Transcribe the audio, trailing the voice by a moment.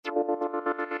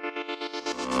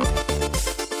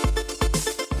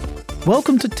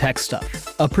Welcome to Tech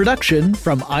Stuff, a production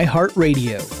from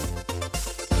iHeartRadio.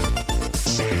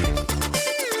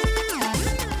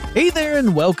 Hey there,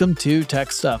 and welcome to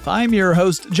Tech Stuff. I'm your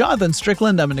host, Jonathan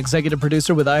Strickland. I'm an executive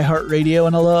producer with iHeartRadio,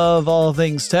 and I love all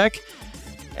things tech.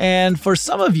 And for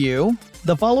some of you,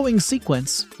 the following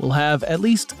sequence will have at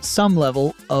least some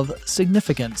level of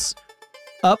significance.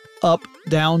 Up, up,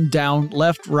 down, down,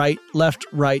 left, right,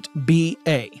 B,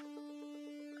 A.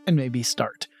 And maybe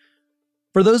start.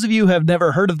 For those of you who have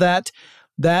never heard of that,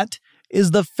 that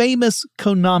is the famous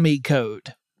Konami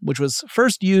code, which was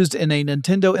first used in a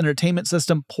Nintendo Entertainment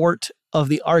System port of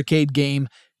the arcade game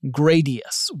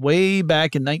Gradius, way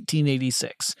back in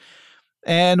 1986.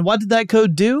 And what did that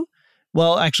code do?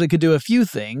 Well, actually, it could do a few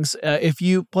things. If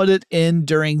you put it in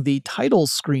during the title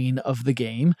screen of the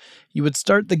game, you would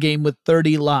start the game with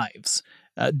 30 lives.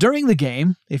 During the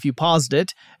game, if you paused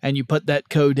it and you put that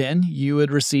code in, you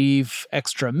would receive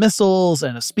extra missiles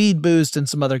and a speed boost and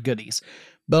some other goodies,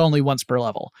 but only once per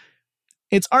level.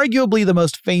 It's arguably the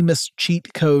most famous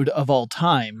cheat code of all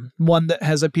time, one that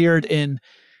has appeared in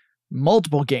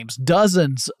multiple games,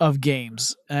 dozens of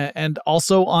games, and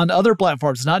also on other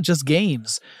platforms, not just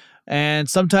games. And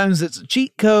sometimes it's a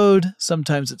cheat code,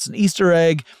 sometimes it's an Easter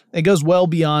egg. It goes well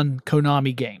beyond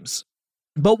Konami games.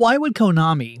 But why would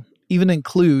Konami even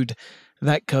include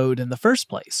that code in the first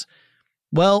place?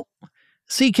 Well,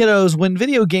 see, kiddos, when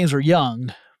video games were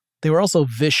young, they were also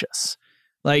vicious.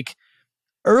 Like,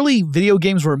 early video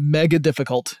games were mega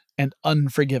difficult and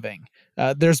unforgiving.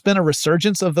 There's been a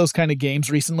resurgence of those kind of games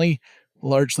recently,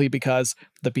 largely because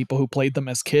the people who played them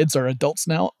as kids are adults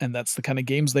now, and that's the kind of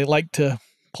games they like to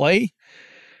play.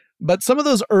 But some of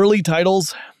those early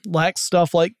titles lacked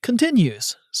stuff like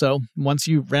continues. So once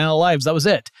you ran out of lives, that was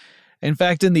it. In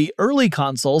fact, in the early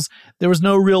consoles, there was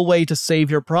no real way to save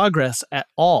your progress at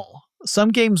all. Some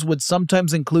games would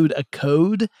sometimes include a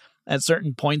code at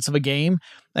certain points of a game,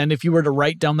 and if you were to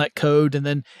write down that code and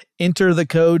then enter the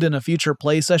code in a future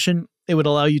play session, it would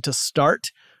allow you to start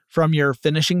from your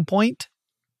finishing point.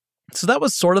 So that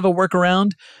was sort of a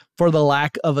workaround for the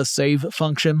lack of a save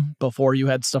function before you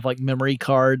had stuff like memory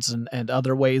cards and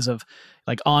other ways of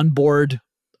like onboard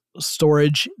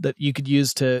storage that you could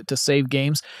use to save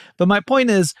games. But my point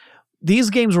is, these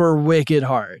games were wicked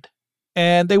hard.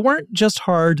 And they weren't just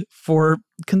hard for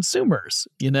consumers,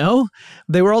 you know?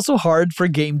 They were also hard for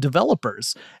game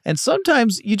developers. And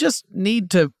sometimes you just need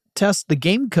to test the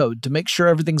game code to make sure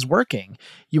everything's working.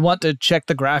 You want to check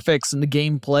the graphics and the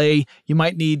gameplay. You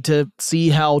might need to see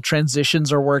how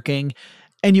transitions are working.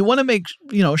 And you want to make,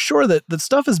 sure that the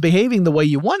stuff is behaving the way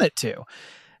you want it to.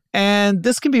 And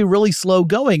this can be really slow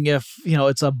going if,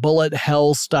 it's a bullet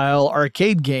hell style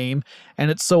arcade game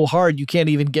and it's so hard you can't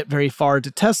even get very far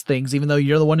to test things even though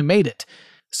you're the one who made it.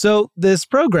 So this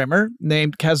programmer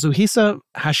named Kazuhisa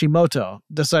Hashimoto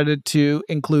decided to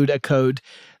include a code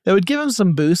that would give him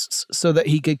some boosts so that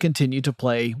he could continue to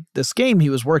play this game he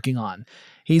was working on.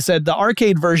 He said the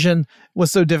arcade version was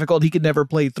so difficult he could never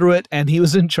play through it, and he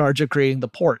was in charge of creating the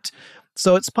port.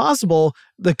 So it's possible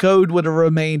the code would have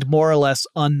remained more or less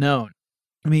unknown.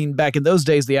 I mean, back in those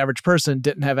days, the average person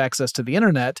didn't have access to the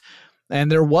internet, and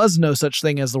there was no such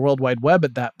thing as the World Wide Web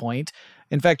at that point.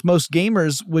 In fact, most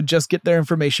gamers would just get their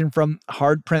information from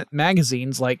hard print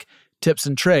magazines like Tips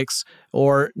and Tricks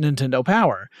or Nintendo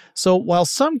Power. So while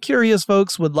some curious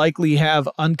folks would likely have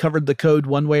uncovered the code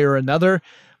one way or another,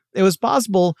 it was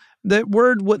possible that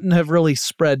word wouldn't have really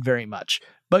spread very much.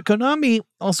 But Konami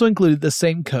also included the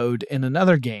same code in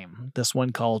another game, this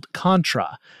one called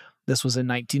Contra. This was in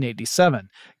 1987.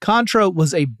 Contra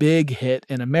was a big hit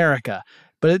in America,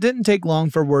 but it didn't take long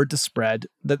for word to spread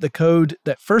that the code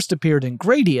that first appeared in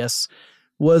Gradius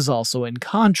was also in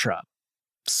Contra.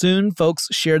 Soon, folks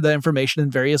shared that information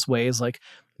in various ways, like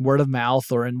word of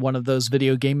mouth or in one of those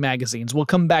video game magazines. We'll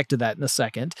come back to that in a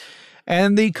second.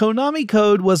 And the Konami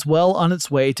code was well on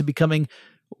its way to becoming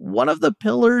one of the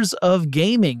pillars of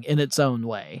gaming in its own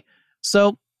way.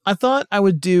 So I thought I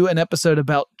would do an episode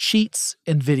about cheats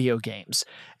in video games.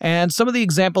 And some of the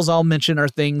examples I'll mention are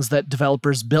things that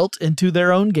developers built into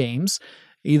their own games,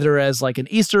 either as like an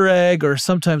Easter egg or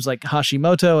sometimes like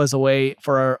Hashimoto as a way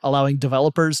for allowing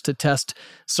developers to test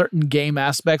certain game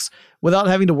aspects without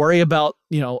having to worry about,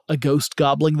 a ghost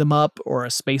gobbling them up or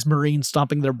a space marine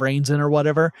stomping their brains in or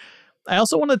whatever. I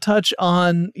also want to touch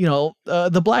on,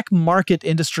 the black market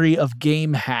industry of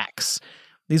game hacks.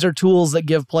 These are tools that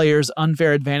give players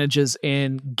unfair advantages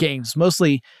in games,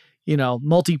 mostly,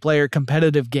 multiplayer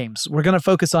competitive games. We're going to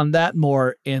focus on that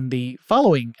more in the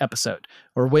following episode,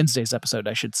 or Wednesday's episode,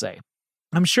 I should say.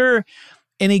 I'm sure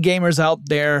any gamers out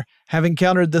there have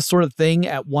encountered this sort of thing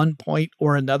at one point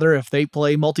or another. If they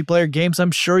play multiplayer games,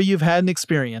 I'm sure you've had an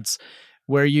experience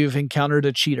where you've encountered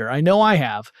a cheater. I know I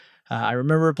have. I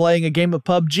remember playing a game of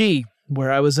PUBG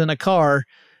where I was in a car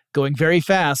going very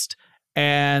fast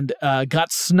and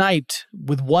got sniped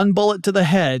with one bullet to the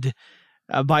head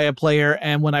by a player.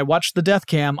 And when I watched the death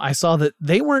cam, I saw that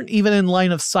they weren't even in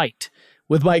line of sight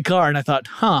with my car. And I thought,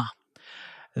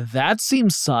 that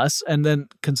seems sus. And then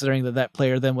considering that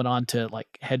player then went on to like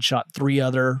headshot 3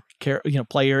 other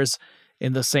players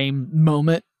in the same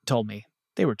moment, told me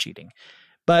they were cheating.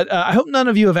 But I hope none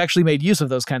of you have actually made use of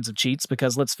those kinds of cheats,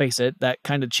 because let's face it, that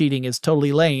kind of cheating is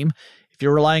totally lame. If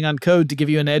you're relying on code to give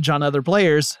you an edge on other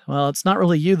players, well, it's not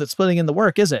really you that's putting in the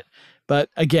work, is it? But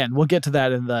again, we'll get to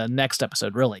that in the next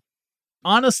episode, really.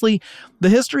 Honestly, the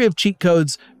history of cheat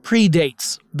codes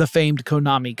predates the famed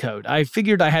Konami code. I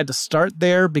figured I had to start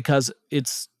there because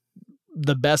it's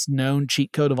the best known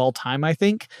cheat code of all time, I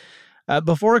think.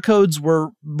 Before codes were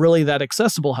really that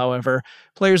accessible, however,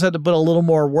 players had to put a little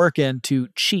more work in to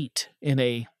cheat in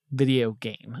a video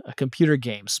game, a computer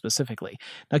game specifically.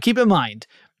 Now keep in mind,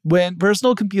 when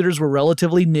personal computers were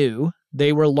relatively new,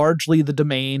 they were largely the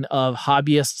domain of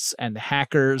hobbyists and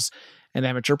hackers and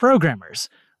amateur programmers.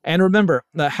 And remember,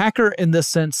 the hacker in this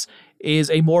sense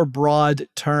is a more broad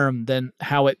term than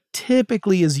how it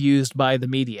typically is used by the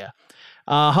media.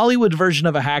 A Hollywood version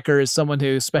of a hacker is someone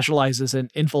who specializes in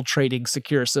infiltrating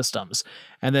secure systems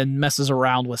and then messes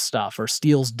around with stuff or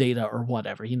steals data or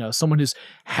whatever. Someone who's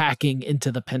hacking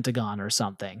into the Pentagon or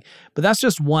something. But that's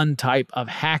just one type of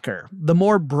hacker. The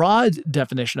more broad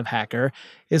definition of hacker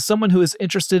is someone who is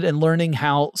interested in learning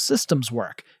how systems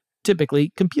work,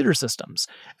 typically computer systems,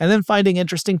 and then finding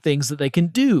interesting things that they can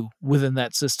do within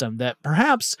that system that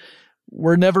perhaps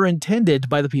were never intended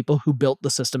by the people who built the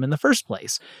system in the first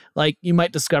place. Like, you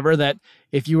might discover that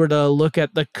if you were to look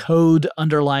at the code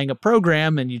underlying a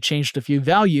program and you changed a few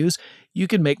values, you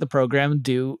could make the program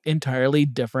do entirely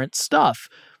different stuff.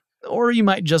 Or you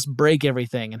might just break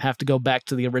everything and have to go back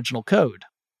to the original code.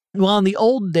 Well, in the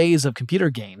old days of computer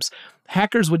games,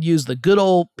 hackers would use the good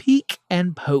old peek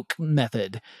and poke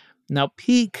method. Now,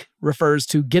 peek refers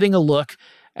to getting a look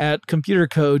at computer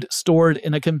code stored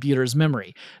in a computer's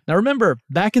memory. Now remember,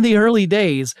 back in the early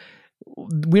days,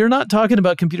 we're not talking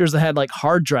about computers that had like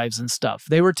hard drives and stuff.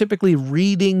 They were typically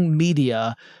reading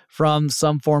media from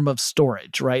some form of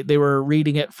storage, right? They were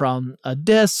reading it from a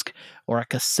disk or a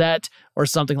cassette or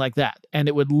something like that. And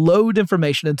it would load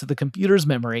information into the computer's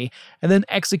memory and then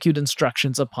execute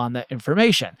instructions upon that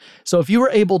information. So if you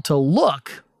were able to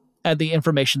look at the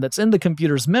information that's in the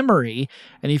computer's memory,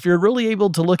 and if you're really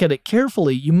able to look at it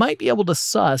carefully, you might be able to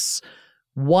suss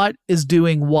what is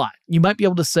doing what. You might be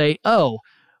able to say,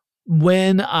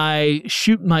 when I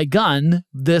shoot my gun,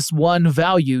 this one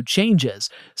value changes.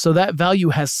 So that value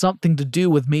has something to do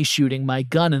with me shooting my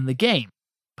gun in the game.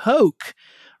 Poke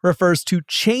refers to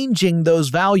changing those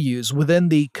values within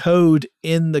the code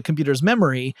in the computer's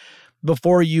memory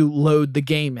before you load the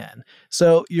game in.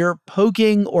 So you're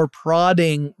poking or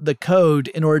prodding the code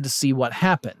in order to see what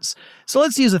happens. So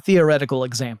let's use a theoretical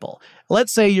example.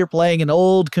 Let's say you're playing an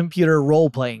old computer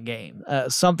role-playing game,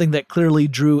 something that clearly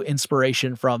drew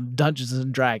inspiration from Dungeons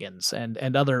 & Dragons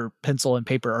and other pencil and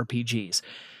paper RPGs.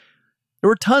 There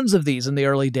were tons of these in the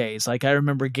early days. Like, I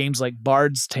remember games like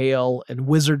Bard's Tale and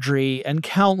Wizardry and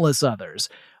countless others.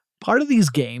 Part of these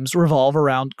games revolve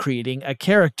around creating a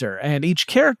character, and each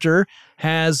character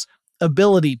has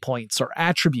ability points or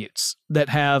attributes that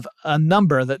have a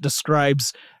number that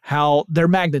describes how their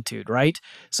magnitude, right?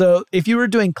 So if you were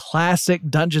doing classic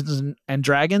Dungeons and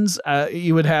Dragons,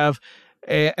 you would have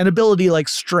an ability like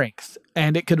Strength,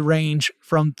 and it could range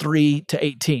from 3 to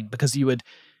 18 because you would,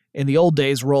 in the old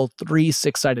days, roll 3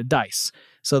 6-sided dice.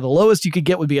 So the lowest you could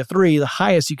get would be a 3, the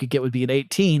highest you could get would be an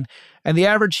 18, and the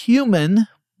average human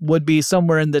would be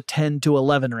somewhere in the 10 to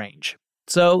 11 range.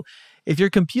 So if your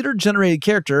computer-generated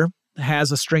character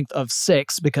has a strength of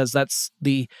 6, because that's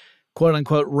the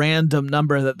quote-unquote random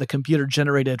number that the computer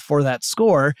generated for that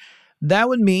score, that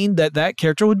would mean that that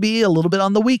character would be a little bit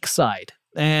on the weak side.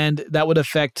 And that would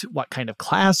affect what kind of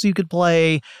class you could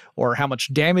play, or how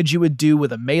much damage you would do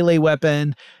with a melee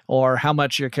weapon, or how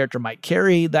much your character might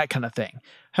carry, that kind of thing.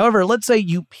 However, let's say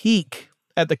you peek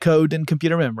at the code in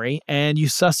computer memory and you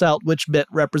suss out which bit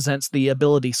represents the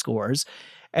ability scores,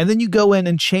 and then you go in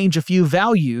and change a few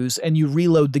values and you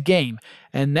reload the game.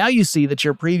 And now you see that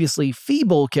your previously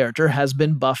feeble character has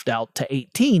been buffed out to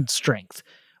 18 strength.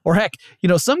 Or heck,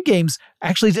 some games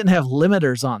actually didn't have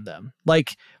limiters on them.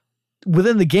 Like,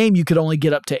 within the game, you could only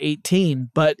get up to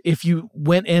 18, but if you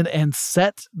went in and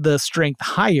set the strength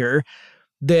higher,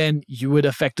 then you would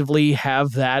effectively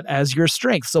have that as your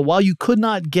strength. So while you could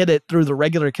not get it through the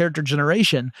regular character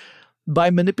generation, by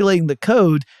manipulating the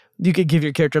code, you could give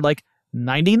your character like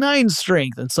 99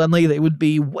 strength, and suddenly they would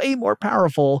be way more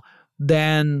powerful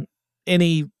than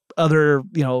any other,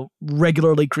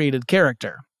 regularly created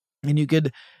character. And you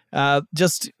could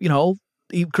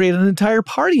you create an entire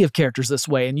party of characters this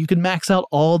way, and you can max out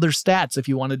all their stats if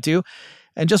you wanted to,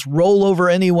 and just roll over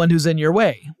anyone who's in your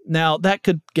way. Now, that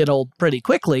could get old pretty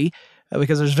quickly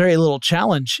because there's very little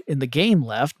challenge in the game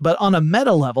left, but on a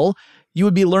meta level, you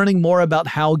would be learning more about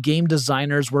how game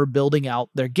designers were building out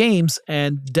their games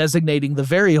and designating the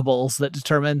variables that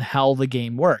determine how the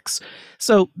game works.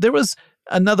 So there was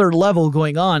another level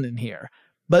going on in here.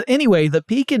 But anyway, the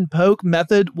peek and poke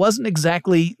method wasn't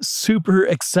exactly super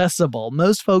accessible.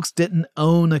 Most folks didn't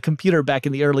own a computer back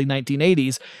in the early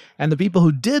 1980s, and the people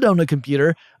who did own a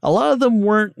computer, a lot of them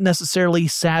weren't necessarily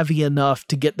savvy enough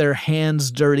to get their hands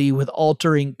dirty with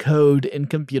altering code in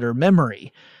computer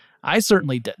memory. I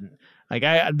certainly didn't.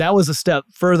 That was a step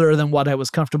further than what I was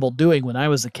comfortable doing when I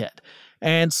was a kid.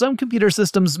 And some computer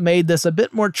systems made this a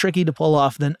bit more tricky to pull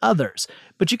off than others,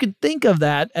 but you could think of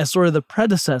that as sort of the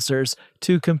predecessors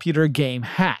to computer game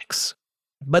hacks.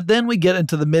 But then we get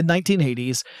into the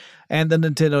mid-1980s and the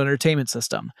Nintendo Entertainment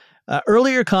System.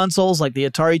 Earlier consoles like the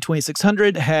Atari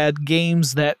 2600 had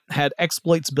games that had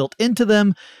exploits built into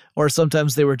them, or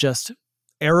sometimes they were just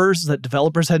errors that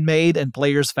developers had made and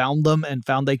players found them and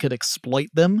found they could exploit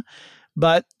them.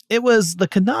 But it was the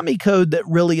Konami code that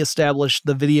really established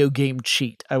the video game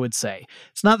cheat, I would say.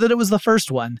 It's not that it was the first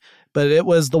one, but it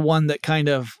was the one that kind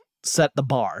of set the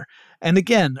bar. And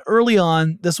again, early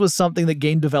on, this was something that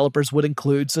game developers would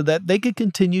include so that they could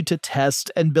continue to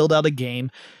test and build out a game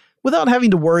without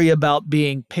having to worry about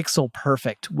being pixel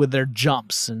perfect with their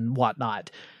jumps and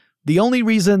whatnot. The only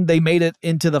reason they made it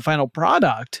into the final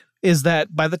product is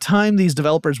that by the time these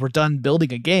developers were done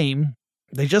building a game,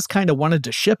 they just kind of wanted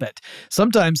to ship it.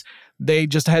 Sometimes they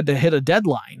just had to hit a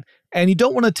deadline, and you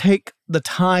don't want to take the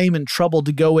time and trouble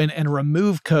to go in and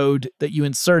remove code that you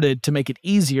inserted to make it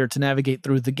easier to navigate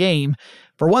through the game.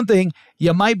 For one thing,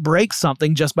 you might break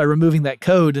something just by removing that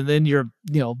code, and then you're,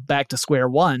 back to square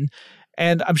one.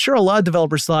 And I'm sure a lot of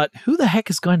developers thought, who the heck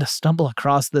is going to stumble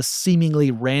across this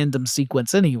seemingly random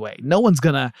sequence anyway? No one's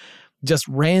going to just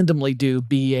randomly do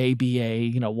BA,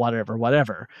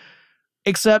 whatever.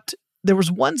 Except there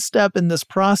was one step in this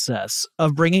process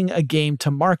of bringing a game to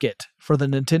market for the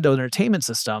Nintendo Entertainment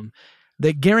System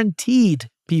that guaranteed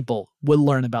people would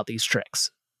learn about these tricks.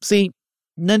 See,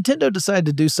 Nintendo decided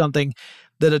to do something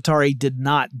that Atari did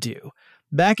not do.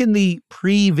 Back in the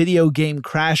pre-video game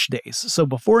crash days, so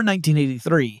before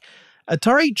 1983,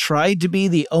 Atari tried to be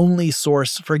the only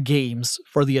source for games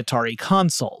for the Atari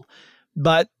console.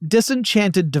 But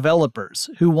disenchanted developers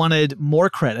who wanted more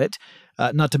credit,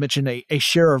 not to mention a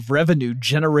share of revenue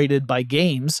generated by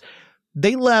games,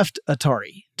 they left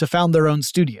Atari to found their own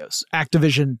studios,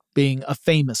 Activision being a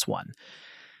famous one.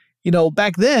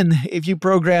 Back then, if you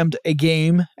programmed a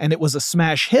game and it was a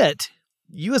smash hit,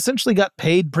 you essentially got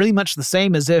paid pretty much the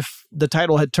same as if the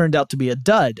title had turned out to be a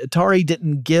dud. Atari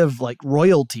didn't give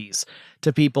royalties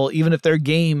to people, even if their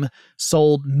game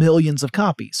sold millions of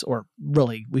copies, or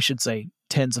really, we should say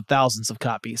tens of thousands of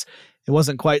copies. It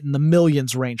wasn't quite in the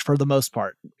millions range for the most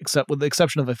part, except with the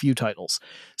exception of a few titles.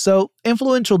 So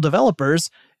influential developers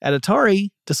at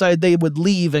Atari decided they would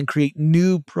leave and create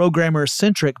new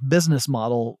programmer-centric business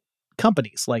model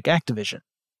companies like Activision,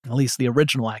 at least the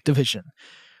original Activision.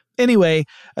 Anyway,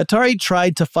 Atari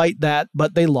tried to fight that,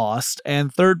 but they lost,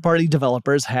 and third-party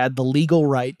developers had the legal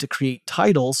right to create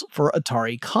titles for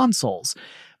Atari consoles.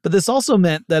 But this also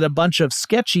meant that a bunch of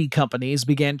sketchy companies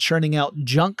began churning out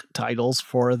junk titles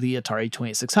for the Atari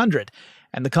 2600,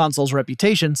 and the console's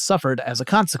reputation suffered as a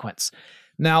consequence.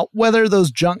 Now, whether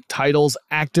those junk titles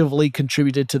actively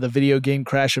contributed to the video game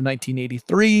crash of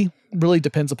 1983 really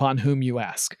depends upon whom you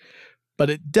ask. But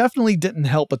it definitely didn't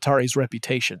help Atari's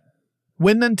reputation.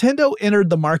 When Nintendo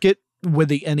entered the market with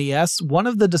the NES, one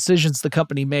of the decisions the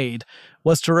company made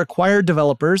was to require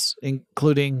developers,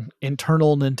 including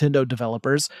internal Nintendo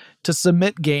developers, to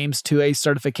submit games to a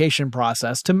certification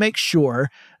process to make sure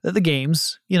that the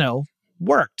games,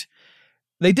 worked.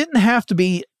 They didn't have to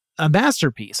be a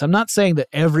masterpiece. I'm not saying that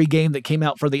every game that came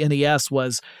out for the NES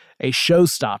was a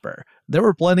showstopper. There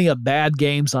were plenty of bad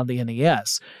games on the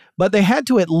NES, but they had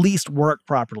to at least work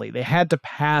properly. They had to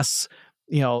pass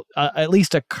at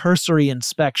least a cursory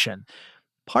inspection.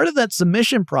 Part of that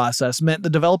submission process meant the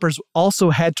developers also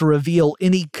had to reveal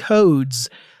any codes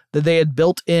that they had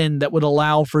built in that would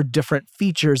allow for different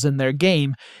features in their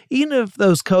game, even if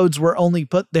those codes were only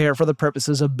put there for the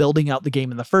purposes of building out the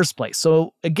game in the first place.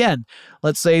 So again,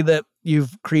 let's say that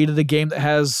you've created a game that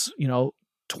has,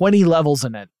 20 levels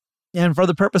in it. And for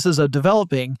the purposes of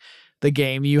developing the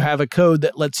game, you have a code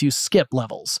that lets you skip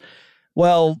levels.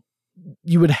 Well,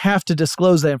 you would have to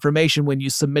disclose that information when you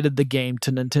submitted the game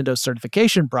to Nintendo's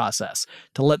certification process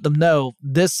to let them know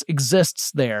this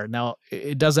exists there. Now,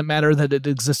 it doesn't matter that it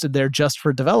existed there just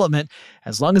for development.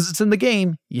 As long as it's in the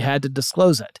game, you had to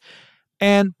disclose it.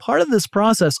 And part of this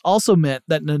process also meant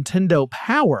that Nintendo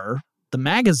Power, the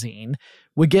magazine,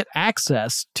 would get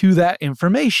access to that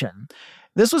information.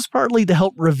 This was partly to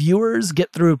help reviewers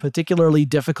get through particularly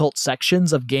difficult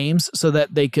sections of games so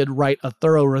that they could write a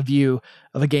thorough review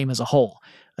of a game as a whole.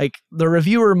 Like, the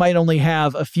reviewer might only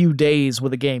have a few days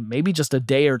with a game, maybe just a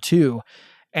day or two,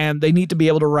 and they need to be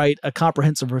able to write a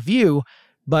comprehensive review,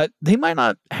 but they might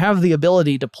not have the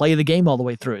ability to play the game all the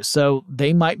way through, so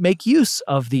they might make use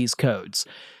of these codes.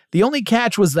 The only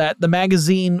catch was that the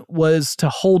magazine was to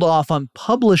hold off on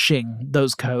publishing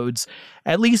those codes,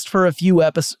 at least for a few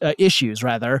issues,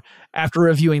 after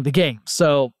reviewing the game.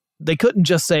 So they couldn't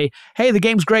just say, hey, the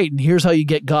game's great, and here's how you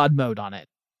get God mode on it.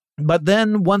 But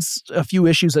then once a few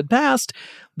issues had passed,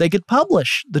 they could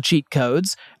publish the cheat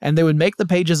codes, and they would make the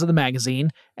pages of the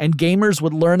magazine, and gamers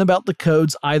would learn about the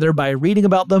codes either by reading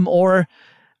about them or,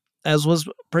 as was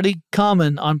pretty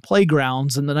common on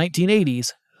playgrounds in the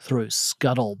 1980s, through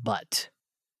scuttlebutt.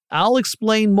 I'll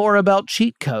explain more about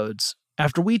cheat codes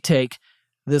after we take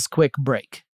this quick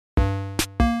break.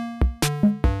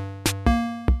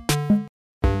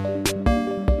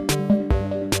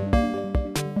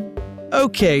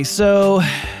 Okay, so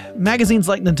magazines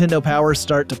like Nintendo Power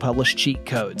start to publish cheat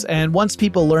codes, and once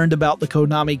people learned about the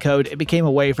Konami code, it became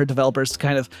a way for developers to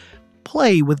kind of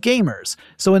play with gamers.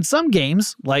 So in some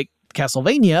games, like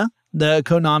Castlevania, the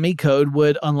Konami code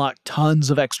would unlock tons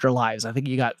of extra lives. I think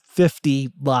you got 50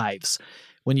 lives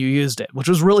when you used it, which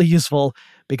was really useful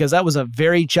because that was a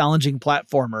very challenging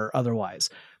platformer otherwise.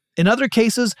 In other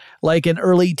cases, like an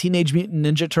early Teenage Mutant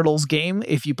Ninja Turtles game,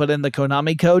 if you put in the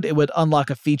Konami code, it would unlock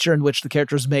a feature in which the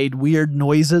characters made weird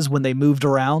noises when they moved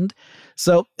around.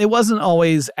 So it wasn't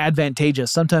always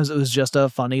advantageous. Sometimes it was just a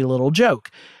funny little joke.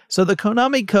 So the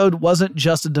Konami code wasn't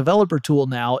just a developer tool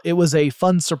now, it was a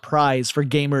fun surprise for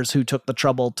gamers who took the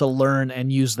trouble to learn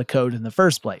and use the code in the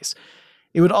first place.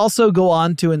 It would also go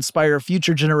on to inspire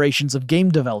future generations of game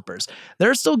developers. There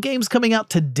are still games coming out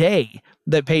today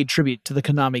that pay tribute to the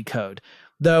Konami code,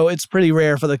 though it's pretty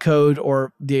rare for the code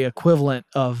or the equivalent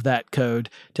of that code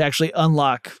to actually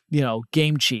unlock,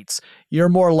 game cheats. You're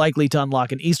more likely to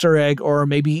unlock an Easter egg or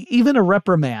maybe even a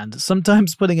reprimand.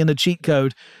 Sometimes putting in a cheat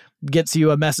code gets you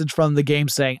a message from the game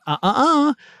saying,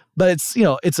 but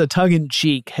it's a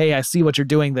tongue-in-cheek, hey, I see what you're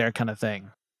doing there kind of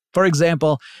thing. For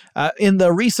example, in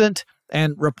the recent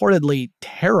and reportedly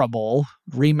terrible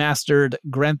remastered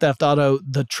Grand Theft Auto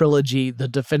The Trilogy, The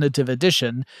Definitive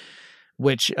Edition,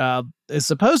 which is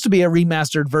supposed to be a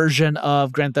remastered version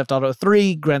of Grand Theft Auto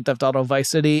 3, Grand Theft Auto Vice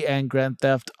City, and Grand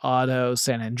Theft Auto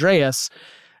San Andreas,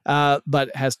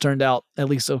 but has turned out, at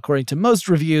least according to most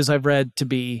reviews I've read, to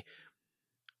be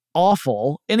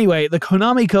awful. Anyway, the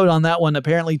Konami code on that one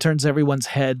apparently turns everyone's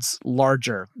heads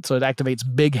larger, so it activates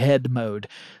big head mode,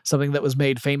 something that was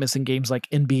made famous in games like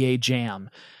NBA Jam.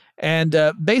 And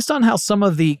based on how some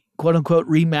of the quote-unquote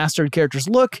remastered characters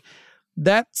look,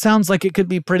 that sounds like it could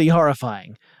be pretty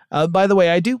horrifying. By the way,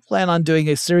 I do plan on doing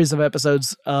a series of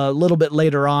episodes a little bit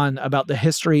later on about the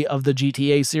history of the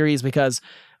GTA series because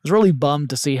I was really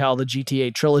bummed to see how the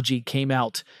GTA trilogy came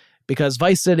out, because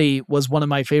Vice City was one of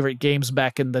my favorite games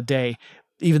back in the day,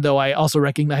 even though I also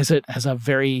recognize it as a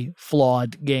very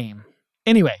flawed game.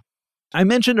 Anyway, I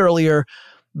mentioned earlier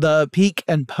the peek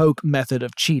and poke method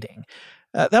of cheating.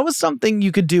 That was something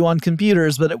you could do on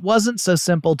computers, but it wasn't so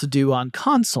simple to do on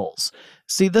consoles.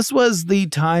 See, this was the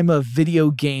time of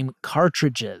video game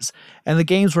cartridges, and the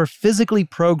games were physically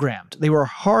programmed. They were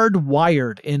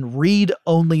hardwired in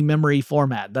read-only memory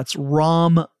format. That's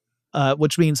ROM,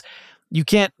 which means you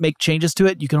can't make changes to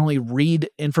it. You can only read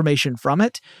information from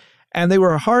it. And they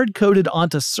were hard-coded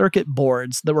onto circuit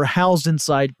boards that were housed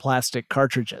inside plastic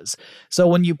cartridges. So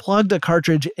when you plugged a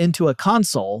cartridge into a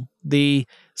console, the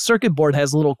circuit board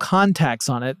has little contacts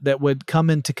on it that would come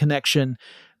into connection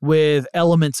with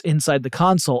elements inside the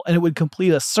console, and it would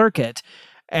complete a circuit,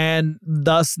 and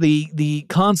thus the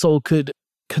console could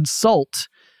consult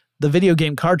the video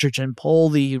game cartridge and pull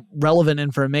the relevant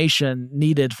information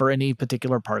needed for any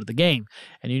particular part of the game.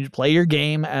 And you'd play your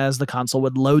game as the console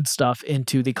would load stuff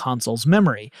into the console's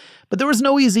memory. But there was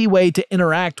no easy way to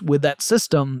interact with that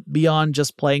system beyond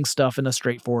just playing stuff in a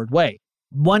straightforward way.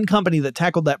 One company that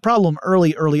tackled that problem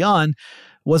early on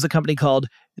was a company called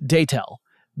Daytel,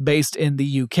 based in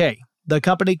the UK. The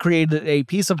company created a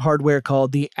piece of hardware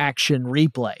called the Action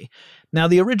Replay. Now,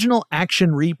 the original Action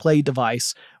Replay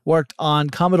device worked on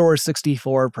Commodore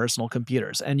 64 personal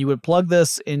computers, and you would plug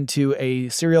this into a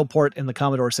serial port in the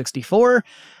Commodore 64, and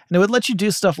it would let you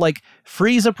do stuff like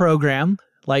freeze a program,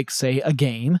 like, say, a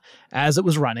game, as it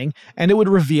was running, and it would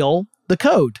reveal the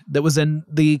code that was in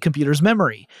the computer's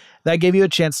memory. That gave you a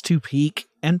chance to peek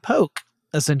and poke,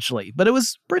 essentially. But it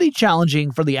was pretty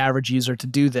challenging for the average user to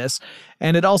do this,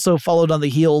 and it also followed on the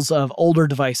heels of older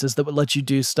devices that would let you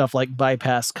do stuff like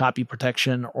bypass copy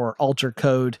protection or alter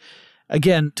code.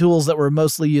 Again, tools that were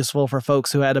mostly useful for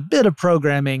folks who had a bit of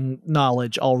programming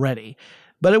knowledge already.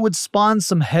 But it would spawn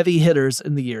some heavy hitters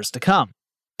in the years to come.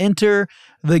 Enter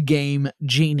the Game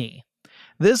Genie.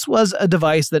 This was a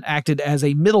device that acted as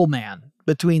a middleman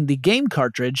between the game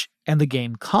cartridge and the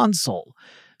game console.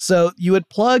 So you would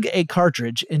plug a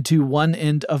cartridge into one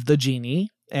end of the Genie,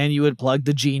 and you would plug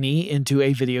the Genie into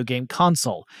a video game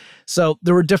console. So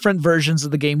there were different versions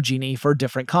of the Game Genie for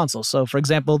different consoles. So, for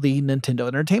example, the Nintendo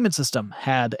Entertainment System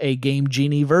had a Game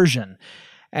Genie version.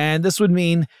 And this would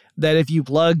mean that if you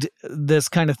plugged this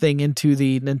kind of thing into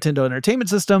the Nintendo Entertainment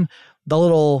System, the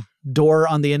little door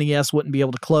on the NES wouldn't be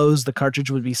able to close, the cartridge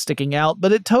would be sticking out,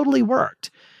 but it totally worked.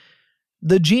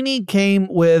 The Genie came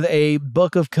with a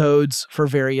book of codes for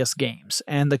various games,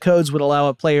 and the codes would allow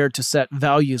a player to set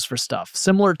values for stuff,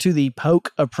 similar to the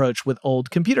poke approach with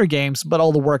old computer games, but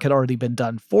all the work had already been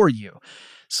done for you.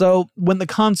 So when the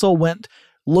console went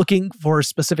looking for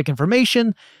specific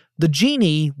information, the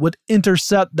Genie would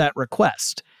intercept that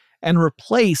request and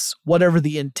replace whatever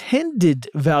the intended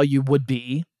value would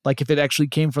be, like if it actually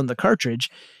came from the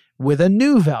cartridge, with a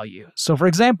new value. So for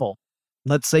example,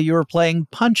 let's say you were playing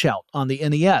Punch-Out on the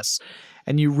NES,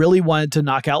 and you really wanted to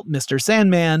knock out Mr.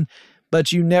 Sandman,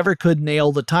 but you never could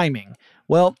nail the timing.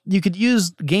 Well, you could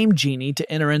use Game Genie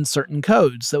to enter in certain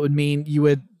codes that would mean you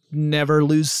would never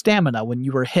lose stamina when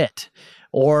you were hit,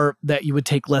 or that you would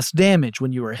take less damage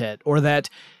when you were hit, or that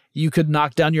you could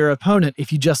knock down your opponent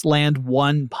if you just land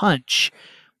one punch.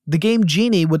 The Game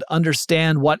Genie would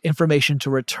understand what information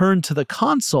to return to the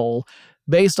console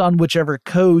based on whichever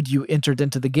code you entered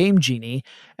into the Game Genie,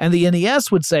 and the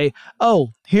NES would say, oh,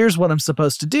 here's what I'm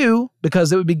supposed to do,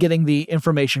 because it would be getting the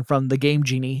information from the Game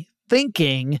Genie,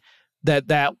 thinking that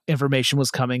that information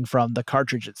was coming from the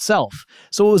cartridge itself.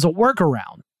 So it was a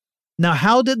workaround. Now,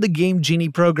 how did the Game Genie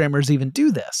programmers even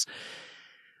do this?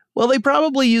 Well, they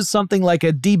probably used something like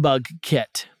a debug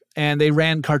kit, and they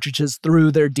ran cartridges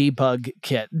through their debug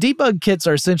kit. Debug kits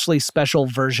are essentially special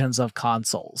versions of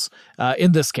consoles,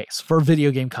 in this case, for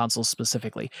video game consoles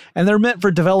specifically. And they're meant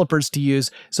for developers to use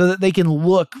so that they can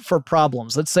look for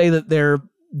problems. Let's say that they're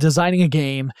designing a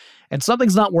game and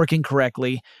something's not working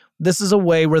correctly. This is a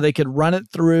way where they could run it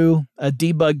through a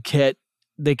debug kit.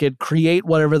 They could create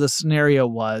whatever the scenario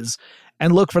was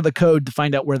and look for the code to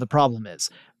find out where the problem is.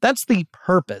 That's the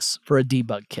purpose for a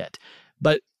debug kit.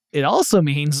 But it also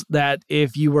means that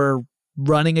if you were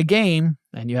running a game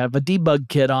and you have a debug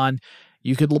kit on,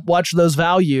 you could watch those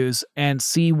values and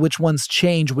see which ones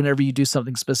change whenever you do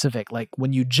something specific, like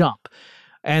when you jump.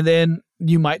 And then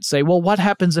you might say, well, what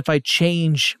happens if I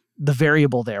change the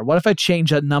variable there? What if I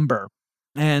change a number?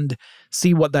 And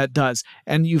see what that does.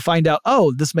 And you find out,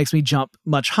 oh, this makes me jump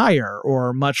much higher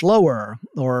or much lower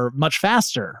or much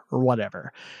faster or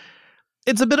whatever.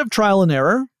 It's a bit of trial and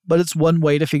error, but it's one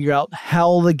way to figure out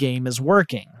how the game is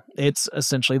working. It's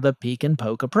essentially the peek and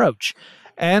poke approach.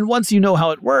 And once you know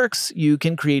how it works, you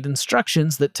can create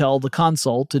instructions that tell the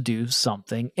console to do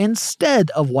something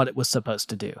instead of what it was supposed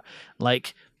to do,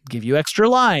 like give you extra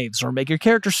lives or make your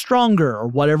character stronger or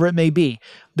whatever it may be.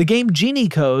 The Game Genie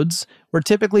codes were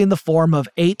typically in the form of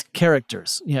 8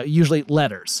 characters, usually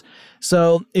letters.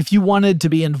 So if you wanted to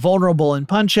be invulnerable in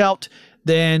Punch-Out,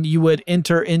 then you would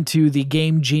enter into the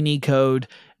Game Genie code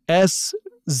SZVALPAX,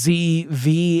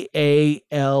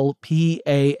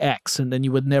 and then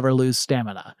you would never lose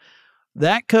stamina.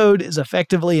 That code is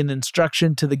effectively an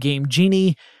instruction to the Game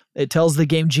Genie. It tells the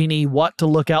Game Genie what to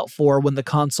look out for when the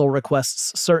console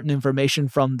requests certain information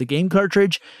from the game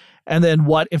cartridge, and then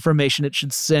what information it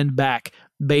should send back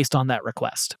based on that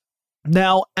request.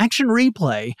 Now, Action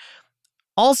Replay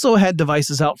also had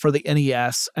devices out for the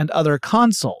NES and other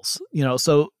consoles.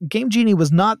 So Game Genie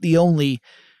was not the only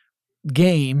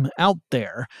game out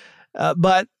there,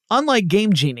 but Unlike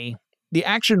Game Genie, the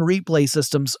Action Replay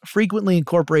systems frequently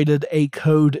incorporated a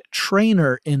code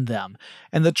trainer in them,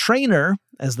 and the trainer,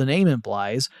 as the name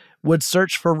implies, would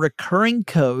search for recurring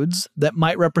codes that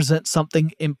might represent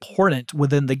something important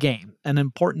within the game, an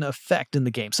important effect in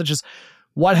the game, such as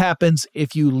what happens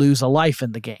if you lose a life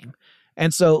in the game.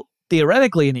 And so,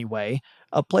 theoretically anyway,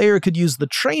 a player could use the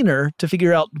trainer to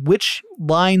figure out which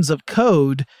lines of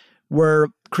code were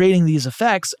creating these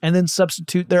effects and then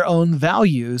substitute their own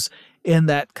values in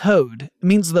that code. It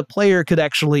means the player could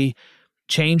actually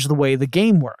change the way the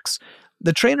game works.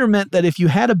 The trainer meant that if you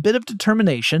had a bit of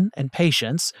determination and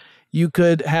patience, you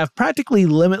could have practically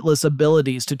limitless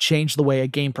abilities to change the way a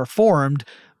game performed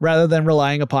rather than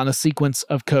relying upon a sequence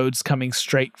of codes coming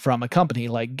straight from a company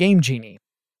like Game Genie.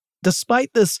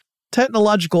 Despite this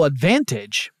technological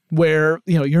advantage where,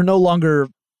 you're no longer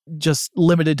just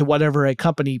limited to whatever a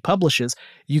company publishes,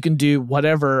 you can do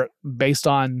whatever based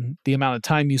on the amount of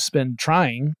time you spend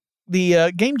trying,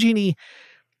 the Game Genie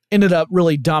ended up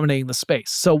really dominating the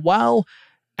space. So while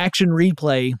Action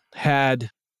Replay had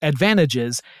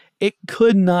advantages, it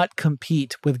could not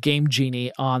compete with Game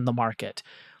Genie on the market.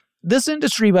 This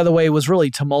industry, by the way, was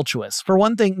really tumultuous. For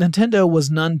one thing, Nintendo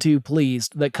was none too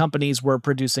pleased that companies were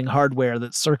producing hardware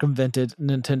that circumvented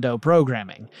Nintendo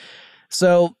programming.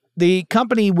 So the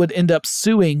company would end up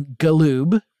suing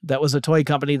Galoob, that was a toy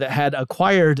company that had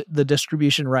acquired the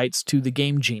distribution rights to the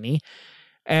Game Genie.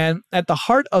 And at the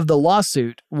heart of the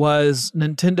lawsuit was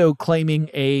Nintendo claiming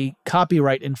a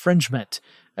copyright infringement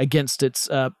against its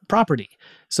property.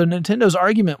 So Nintendo's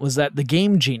argument was that the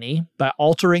Game Genie, by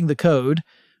altering the code,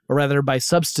 or rather by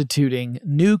substituting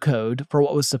new code for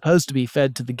what was supposed to be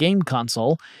fed to the game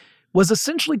console, was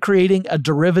essentially creating a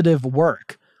derivative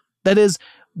work. That is,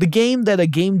 the game that a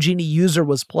Game Genie user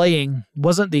was playing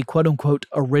wasn't the quote-unquote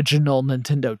original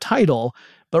Nintendo title,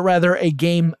 but rather a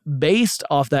game based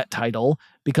off that title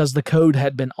because the code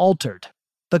had been altered.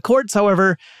 The courts,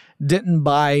 however, didn't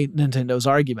buy Nintendo's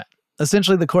argument.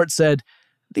 Essentially, the court said,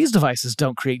 these devices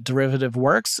don't create derivative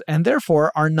works and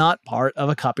therefore are not part of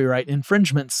a copyright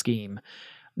infringement scheme.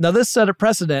 Now, this set a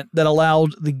precedent that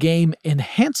allowed the game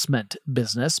enhancement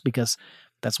business, because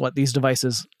that's what these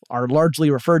devices are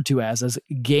largely referred to as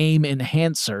game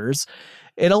enhancers.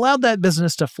 It allowed that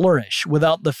business to flourish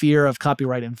without the fear of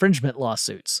copyright infringement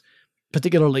lawsuits,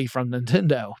 particularly from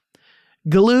Nintendo.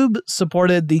 Galoob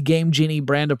supported the Game Genie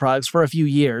brand of products for a few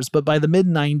years, but by the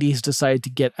mid-90s decided to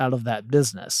get out of that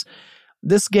business.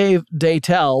 This gave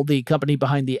Daytel, the company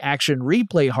behind the Action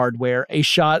Replay hardware, a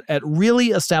shot at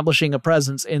really establishing a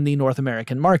presence in the North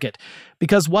American market.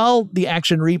 Because while the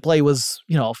Action Replay was,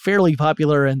 fairly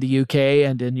popular in the UK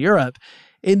and in Europe,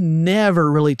 it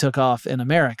never really took off in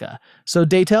America. So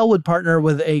Daytel would partner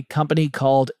with a company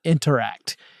called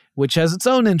Interact, which has its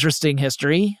own interesting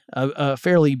history, a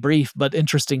fairly brief but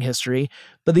interesting history.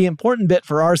 But the important bit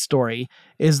for our story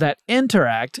is that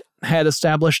Interact had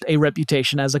established a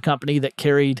reputation as a company that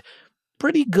carried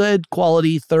pretty good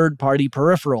quality third-party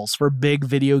peripherals for big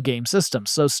video game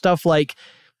systems. So stuff like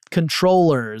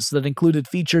controllers that included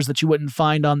features that you wouldn't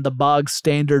find on the bog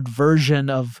standard version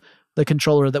of the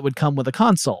controller that would come with a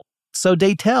console. So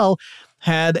Daytel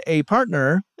had a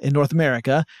partner in North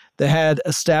America that had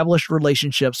established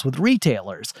relationships with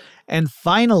retailers. And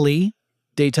finally,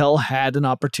 Daytel had an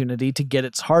opportunity to get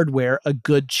its hardware a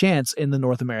good chance in the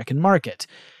North American market.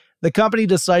 The company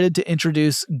decided to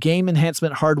introduce game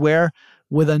enhancement hardware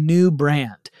with a new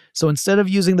brand. So instead of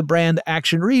using the brand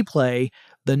Action Replay,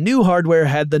 the new hardware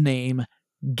had the name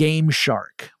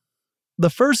GameShark.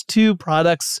 The first two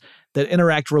products that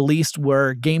Interact released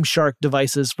were GameShark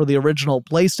devices for the original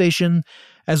PlayStation,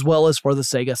 as well as for the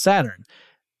Sega Saturn.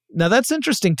 Now that's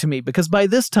interesting to me because by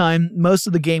this time, most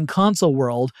of the game console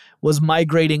world was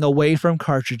migrating away from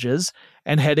cartridges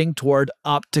and heading toward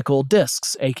optical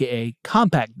discs, aka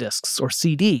compact discs or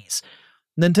CDs.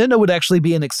 Nintendo would actually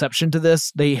be an exception to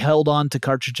this. They held on to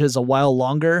cartridges a while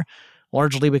longer,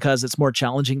 largely because it's more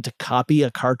challenging to copy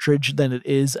a cartridge than it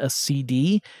is a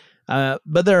CD.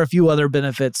 But there are a few other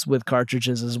benefits with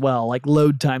cartridges as well, like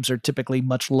load times are typically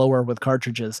much lower with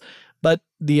cartridges, but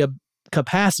the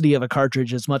capacity of a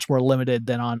cartridge is much more limited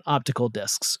than on optical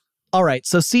discs. All right,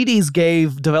 so CDs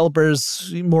gave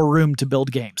developers more room to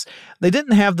build games. They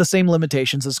didn't have the same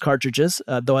limitations as cartridges,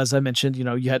 though as I mentioned,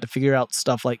 you had to figure out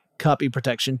stuff like copy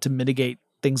protection to mitigate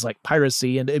things like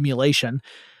piracy and emulation.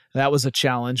 That was a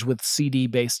challenge with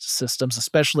CD-based systems,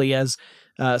 especially as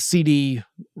CD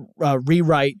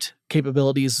rewrite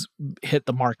capabilities hit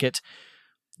the market.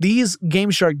 These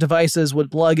GameShark devices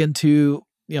would plug into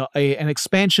an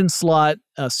expansion slot,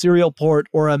 a serial port,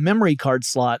 or a memory card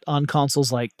slot on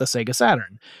consoles like the Sega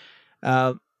Saturn.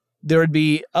 There would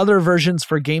be other versions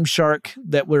for Game Shark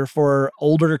that were for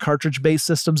older cartridge-based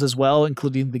systems as well,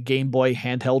 including the Game Boy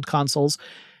handheld consoles.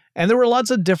 And there were lots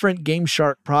of different Game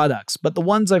Shark products, but the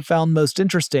ones I found most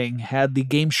interesting had the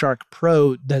Game Shark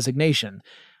Pro designation.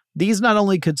 These not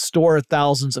only could store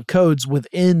thousands of codes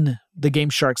within the Game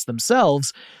Sharks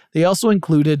themselves, they also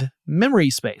included memory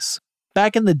space.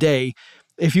 Back in the day,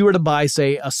 if you were to buy,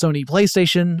 say, a Sony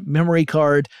PlayStation memory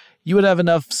card, you would have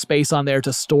enough space on there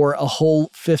to store a whole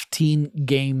 15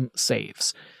 game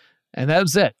saves. And that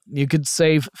was it. You could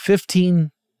save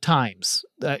 15 times,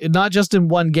 not just in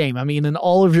one game. I mean, in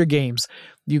all of your games,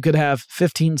 you could have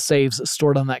 15 saves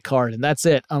stored on that card, and that's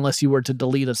it, unless you were to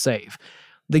delete a save.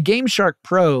 The Game Shark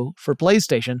Pro for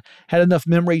PlayStation had enough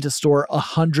memory to store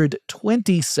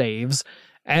 120 saves,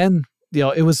 and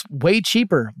it was way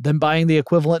cheaper than buying the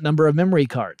equivalent number of memory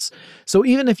cards. So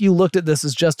even if you looked at this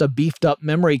as just a beefed up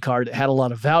memory card, it had a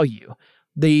lot of value.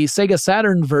 The Sega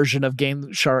Saturn version of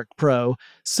Game Shark Pro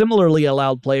similarly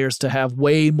allowed players to have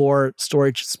way more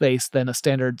storage space than a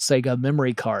standard Sega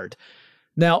memory card.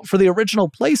 Now, for the original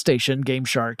PlayStation Game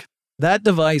Shark, that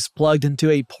device plugged into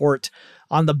a port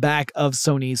on the back of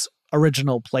Sony's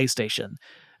original PlayStation.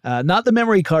 Not the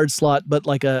memory card slot, but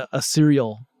like a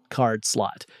serial card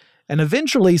slot. And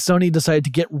eventually, Sony decided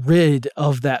to get rid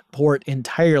of that port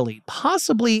entirely,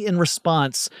 possibly in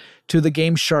response to the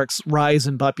Game Shark's rise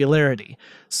in popularity.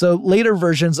 So later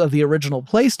versions of the original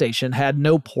PlayStation had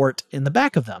no port in the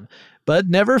back of them. But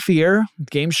never fear,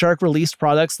 Game Shark released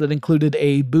products that included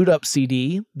a boot-up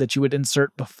CD that you would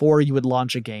insert before you would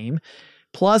launch a game,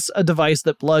 plus a device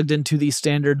that plugged into the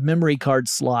standard memory card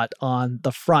slot on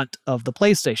the front of the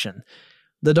PlayStation.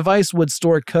 The device would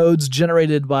store codes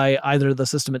generated by either the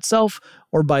system itself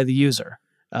or by the user.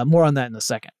 More on that in a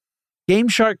second. Game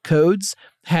Shark codes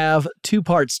have two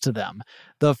parts to them.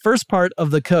 The first part of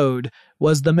the code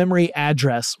was the memory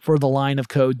address for the line of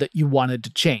code that you wanted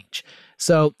to change.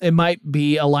 So it might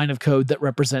be a line of code that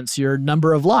represents your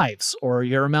number of lives or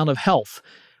your amount of health.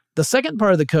 The second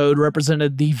part of the code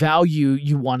represented the value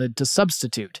you wanted to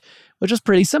substitute, which is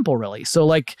pretty simple, really. So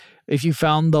like if you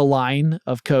found the line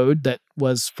of code that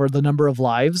was for the number of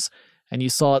lives and you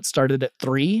saw it started at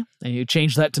 3 and you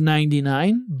changed that to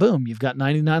 99, boom, you've got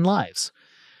 99 lives.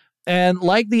 And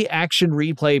like the Action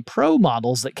Replay Pro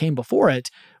models that came before it,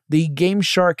 the Game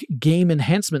Shark game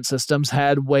enhancement systems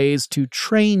had ways to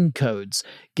train codes,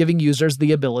 giving users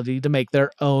the ability to make their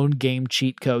own game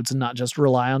cheat codes and not just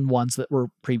rely on ones that were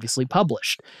previously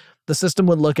published. The system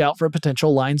would look out for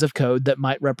potential lines of code that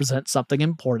might represent something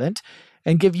important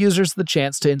and give users the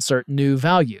chance to insert new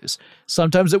values.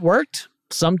 Sometimes it worked,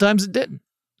 sometimes it didn't.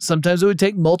 Sometimes it would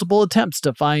take multiple attempts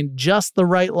to find just the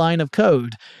right line of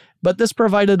code, but this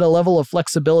provided a level of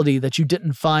flexibility that you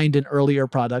didn't find in earlier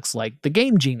products like the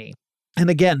Game Genie. And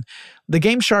again, the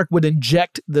Game Shark would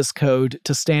inject this code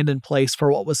to stand in place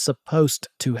for what was supposed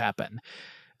to happen.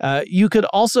 You could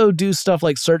also do stuff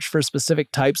like search for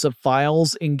specific types of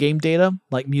files in game data,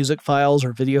 like music files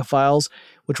or video files,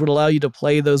 which would allow you to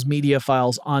play those media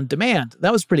files on demand.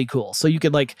 That was pretty cool. So you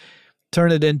could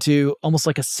turn it into almost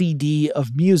like a CD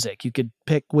of music. You could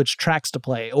pick which tracks to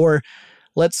play. Or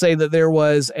let's say that there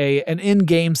was an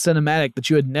in-game cinematic that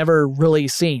you had never really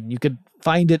seen. You could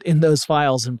find it in those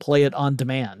files and play it on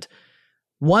demand.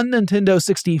 One Nintendo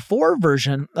 64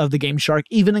 version of the Game Shark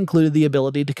even included the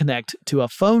ability to connect to a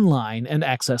phone line and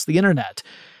access the internet.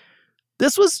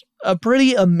 This was a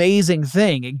pretty amazing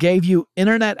thing. It gave you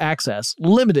internet access,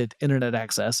 limited internet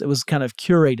access. It was kind of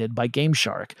curated by Game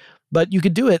Shark, but you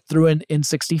could do it through an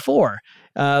N64.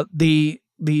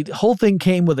 The whole thing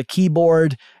came with a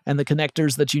keyboard and the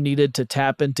connectors that you needed to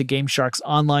tap into Game Shark's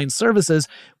online services,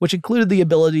 which included the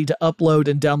ability to upload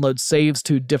and download saves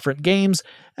to different games,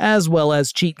 as well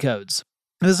as cheat codes.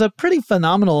 It was a pretty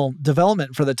phenomenal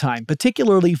development for the time,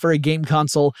 particularly for a game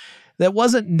console that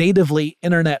wasn't natively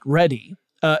internet ready.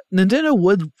 Nintendo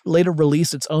would later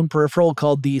release its own peripheral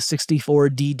called the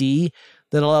 64DD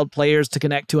that allowed players to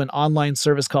connect to an online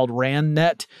service called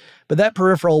RANnet, but that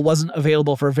peripheral wasn't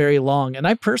available for very long, and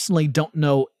I personally don't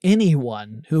know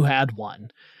anyone who had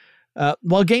one.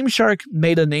 While Game Shark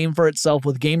made a name for itself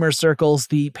with gamer circles,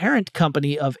 the parent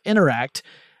company of Interact,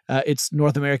 its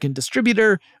North American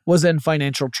distributor, was in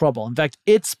financial trouble. In fact,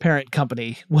 its parent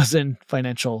company was in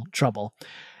financial trouble.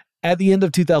 At the end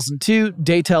of 2002,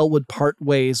 Daytel would part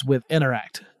ways with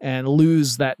Interact and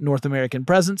lose that North American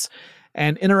presence,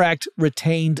 and Interact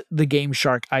retained the Game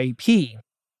Shark IP.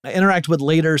 Interact would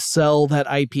later sell that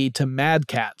IP to Mad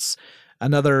Catz,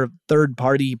 another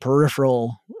third-party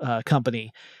peripheral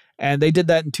company, and they did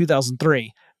that in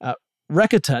 2003.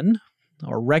 Rakuten,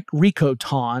 or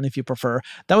Ricoton, if you prefer.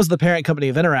 That was the parent company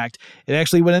of Interact. It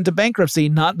actually went into bankruptcy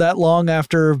not that long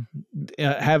after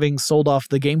having sold off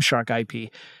the GameShark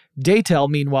IP. Daytel,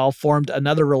 meanwhile, formed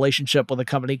another relationship with a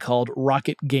company called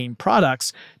Rocket Game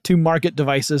Products to market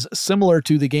devices similar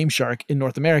to the GameShark in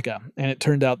North America. And it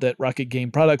turned out that Rocket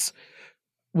Game Products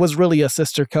was really a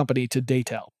sister company to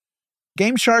Daytel.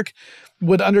 GameShark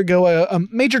would undergo a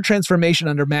major transformation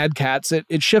under Mad Catz.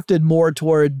 It shifted more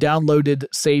toward downloaded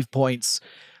save points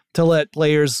to let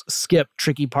players skip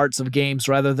tricky parts of games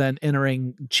rather than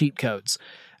entering cheat codes.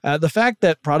 The fact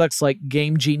that products like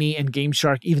Game Genie and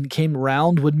GameShark even came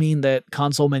around would mean that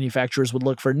console manufacturers would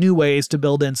look for new ways to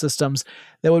build in systems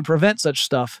that would prevent such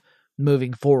stuff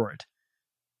moving forward.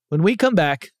 When we come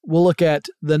back, we'll look at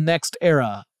the next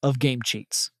era of game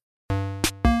cheats.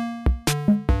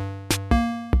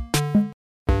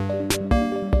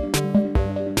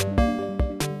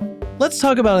 Let's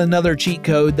talk about another cheat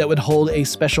code that would hold a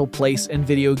special place in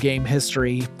video game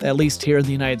history, at least here in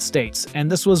the United States.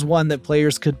 And this was one that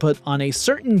players could put on a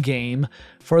certain game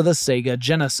for the Sega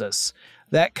Genesis.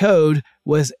 That code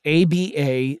was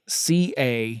ABACABB.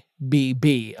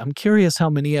 I'm curious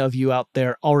how many of you out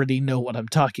there already know what I'm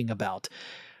talking about.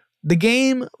 The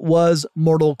game was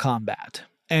Mortal Kombat,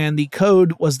 and the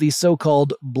code was the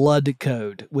so-called Blood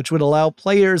Code, which would allow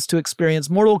players to experience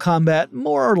Mortal Kombat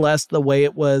more or less the way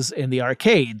it was in the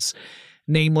arcades,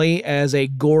 namely as a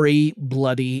gory,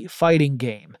 bloody fighting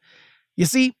game. You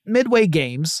see, Midway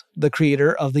Games, the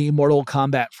creator of the Mortal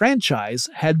Kombat franchise,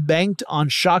 had banked on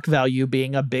shock value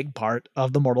being a big part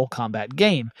of the Mortal Kombat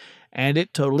game, and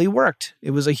it totally worked.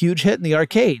 It was a huge hit in the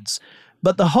arcades.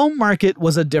 But the home market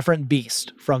was a different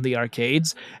beast from the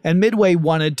arcades, and Midway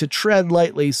wanted to tread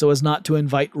lightly so as not to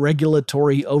invite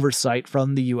regulatory oversight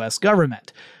from the US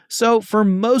government. So for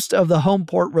most of the home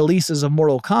port releases of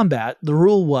Mortal Kombat, the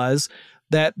rule was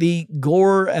that the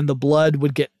gore and the blood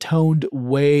would get toned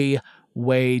way,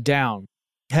 way down.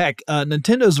 Heck,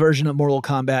 Nintendo's version of Mortal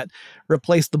Kombat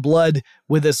replaced the blood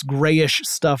with this grayish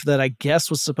stuff that I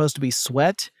guess was supposed to be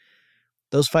sweat.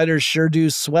 Those fighters sure do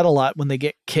sweat a lot when they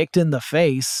get kicked in the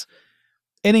face.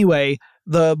 Anyway,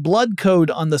 the blood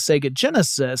code on the Sega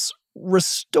Genesis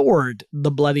restored the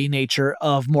bloody nature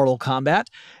of Mortal Kombat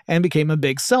and became a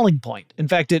big selling point. In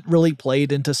fact, it really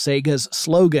played into Sega's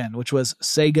slogan, which was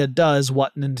Sega does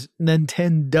what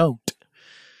Nintendo don't.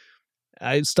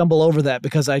 I stumble over that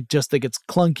because I just think it's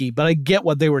clunky, but I get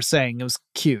what they were saying. It was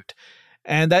cute.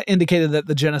 And that indicated that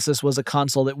the Genesis was a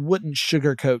console that wouldn't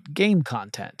sugarcoat game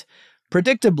content.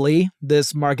 Predictably,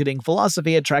 this marketing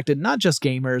philosophy attracted not just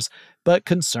gamers, but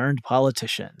concerned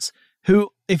politicians, who,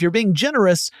 if you're being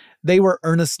generous, they were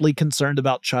earnestly concerned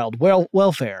about child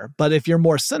welfare. But if you're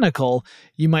more cynical,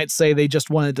 you might say they just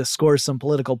wanted to score some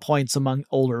political points among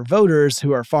older voters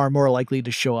who are far more likely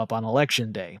to show up on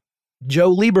election day.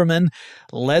 Joe Lieberman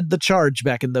led the charge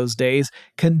back in those days,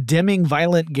 condemning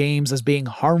violent games as being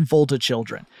harmful to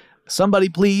children. Somebody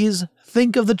please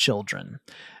think of the children.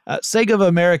 Sega of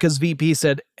America's VP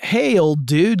said, "Hey, old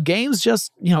dude, games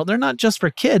just, they're not just for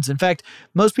kids. In fact,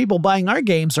 most people buying our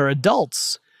games are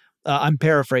adults." I'm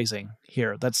paraphrasing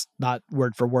here. That's not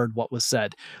word for word what was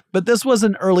said. But this was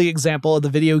an early example of the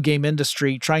video game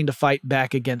industry trying to fight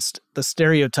back against the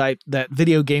stereotype that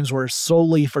video games were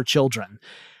solely for children.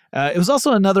 It was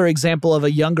also another example of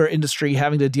a younger industry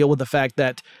having to deal with the fact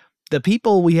that the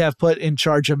people we have put in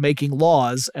charge of making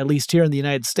laws, at least here in the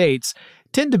United States,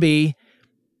 tend to be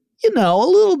a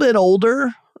little bit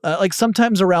older, like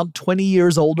sometimes around 20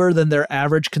 years older than their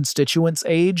average constituent's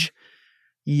age.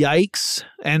 Yikes.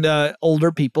 And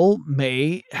older people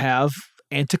may have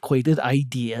antiquated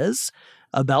ideas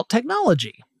about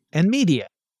technology and media.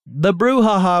 The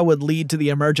brouhaha would lead to the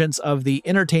emergence of the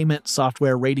Entertainment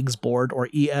Software Ratings Board, or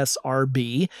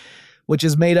ESRB, which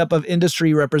is made up of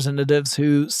industry representatives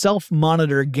who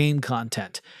self-monitor game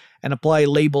content and apply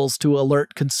labels to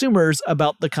alert consumers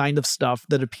about the kind of stuff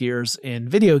that appears in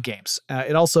video games.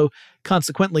 It also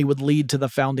consequently would lead to the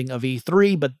founding of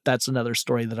E3, but that's another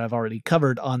story that I've already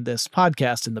covered on this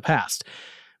podcast in the past.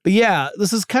 But yeah,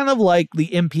 this is kind of like the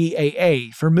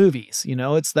MPAA for movies.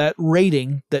 It's that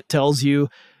rating that tells you,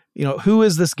 who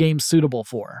is this game suitable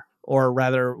for? Or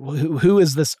rather, who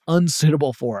is this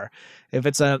unsuitable for? If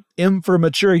it's an M for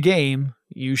mature game,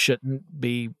 you shouldn't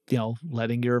be,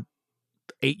 letting your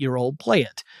 8-year-old play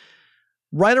it.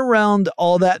 Right around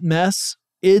all that mess,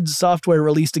 id Software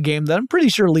released a game that I'm pretty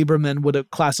sure Lieberman would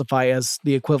classify as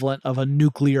the equivalent of a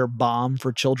nuclear bomb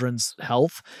for children's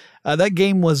health. That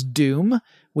game was Doom,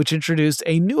 which introduced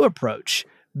a new approach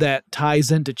that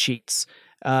ties into cheats.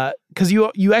 Because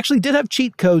you actually did have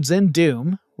cheat codes in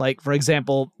Doom. Like, for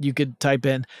example, you could type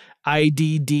in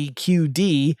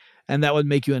IDDQD, and that would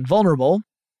make you invulnerable.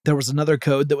 There was another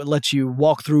code that would let you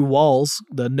walk through walls,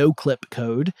 the no-clip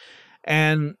code,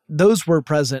 and those were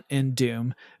present in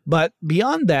Doom. But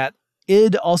beyond that,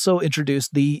 id also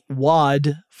introduced the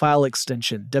WAD file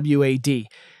extension, WAD.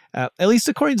 At least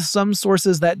according to some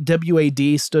sources, that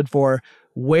WAD stood for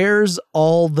Where's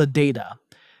All the Data?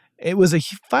 It was a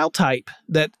file type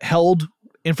that held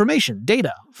information,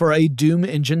 data, for a Doom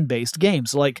engine-based game.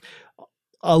 So like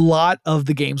a lot of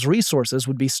the game's resources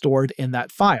would be stored in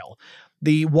that file.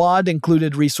 The WAD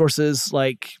included resources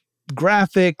like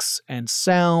graphics and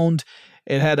sound.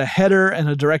 It had a header and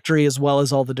a directory as well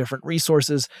as all the different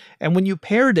resources. And when you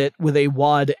paired it with a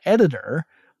WAD editor,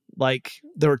 like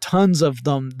there were tons of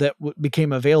them that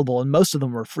became available and most of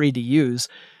them were free to use,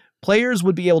 players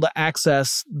would be able to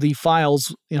access the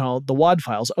files, the WAD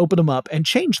files, open them up and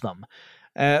change them.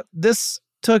 This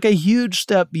took a huge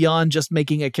step beyond just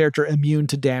making a character immune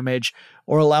to damage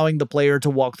or allowing the player to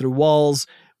walk through walls.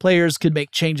 Players could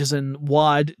make changes in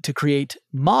WAD to create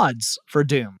mods for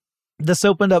Doom. This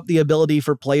opened up the ability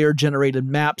for player-generated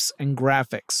maps and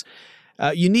graphics.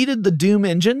 You needed the Doom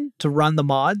engine to run the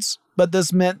mods, but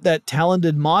this meant that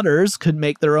talented modders could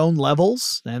make their own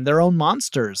levels and their own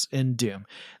monsters in Doom.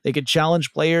 They could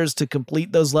challenge players to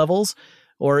complete those levels,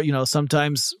 or,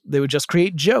 sometimes they would just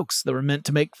create jokes that were meant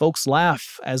to make folks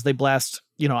laugh as they blast,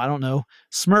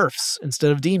 Smurfs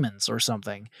instead of demons or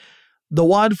something. The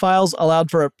WAD files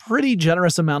allowed for a pretty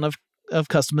generous amount of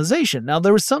customization. Now,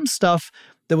 there was some stuff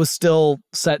that was still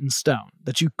set in stone,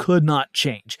 that you could not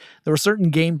change. There were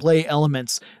certain gameplay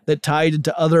elements that tied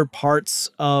into other parts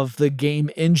of the game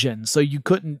engine, so you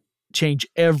couldn't change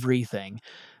everything.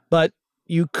 But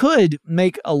you could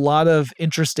make a lot of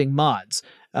interesting mods.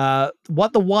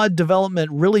 What the WAD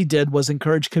development really did was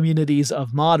encourage communities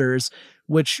of modders,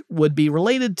 which would be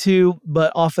related to,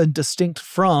 but often distinct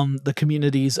from, the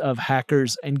communities of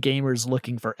hackers and gamers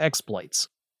looking for exploits.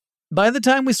 By the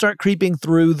time we start creeping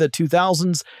through the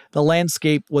 2000s, the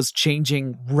landscape was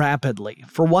changing rapidly.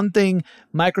 For one thing,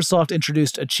 Microsoft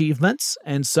introduced achievements,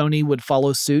 and Sony would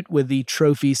follow suit with the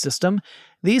trophy system.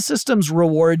 These systems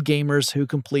reward gamers who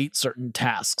complete certain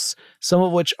tasks, some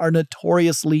of which are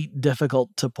notoriously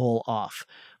difficult to pull off.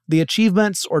 The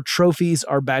achievements or trophies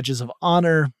are badges of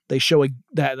honor. They show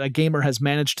that a gamer has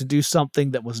managed to do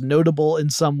something that was notable in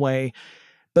some way.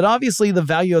 But obviously, the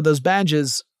value of those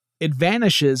badges, it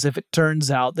vanishes if it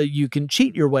turns out that you can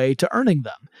cheat your way to earning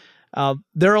them.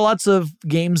 There are lots of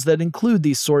games that include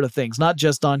these sort of things, not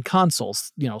just on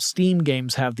consoles. Steam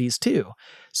games have these too.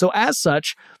 So as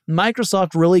such,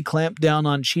 Microsoft really clamped down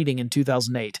on cheating in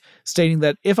 2008, stating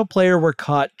that if a player were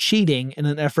caught cheating in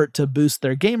an effort to boost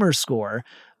their gamer score,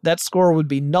 that score would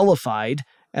be nullified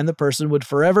and the person would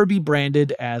forever be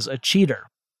branded as a cheater.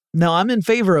 Now, I'm in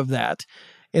favor of that,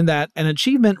 in that an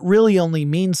achievement really only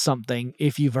means something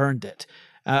if you've earned it.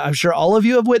 I'm sure all of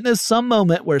you have witnessed some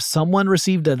moment where someone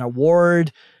received an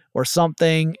award or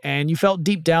something, and you felt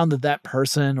deep down that that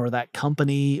person or that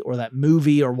company or that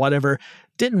movie or whatever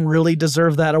didn't really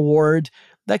deserve that award.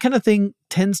 That kind of thing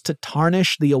tends to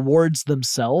tarnish the awards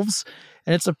themselves,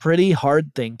 and it's a pretty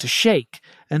hard thing to shake.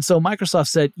 And so Microsoft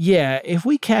said, yeah, if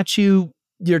we catch you,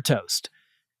 you're toast.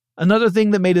 Another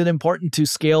thing that made it important to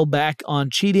scale back on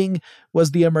cheating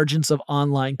was the emergence of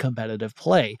online competitive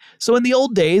play. So in the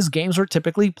old days, games were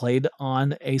typically played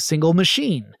on a single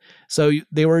machine. So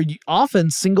they were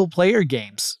often single-player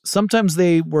games. Sometimes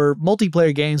they were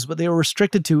multiplayer games, but they were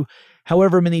restricted to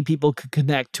however many people could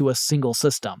connect to a single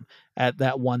system at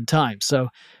that one time. So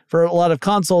for a lot of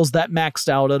consoles, that maxed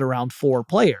out at around 4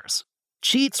 players.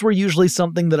 Cheats were usually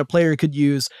something that a player could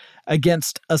use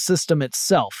against a system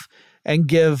itself and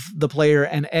give the player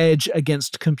an edge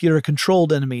against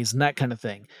computer-controlled enemies and that kind of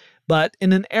thing. But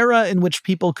in an era in which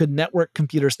people could network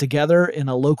computers together in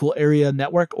a local area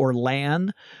network or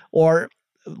LAN, or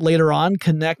later on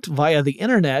connect via the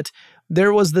internet,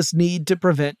 there was this need to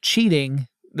prevent cheating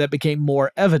that became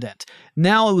more evident.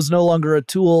 Now it was no longer a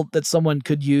tool that someone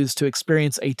could use to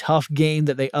experience a tough game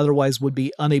that they otherwise would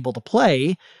be unable to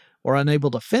play or unable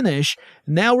to finish.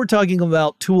 Now we're talking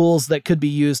about tools that could be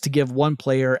used to give one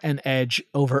player an edge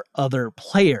over other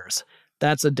players.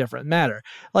 That's a different matter.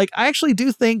 I actually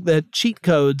do think that cheat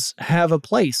codes have a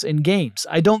place in games.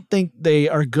 I don't think they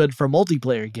are good for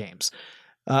multiplayer games.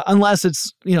 Unless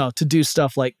it's, to do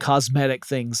stuff like cosmetic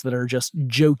things that are just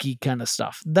jokey kind of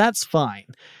stuff. That's fine.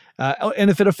 And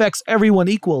if it affects everyone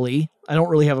equally, I don't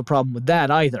really have a problem with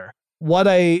that either. What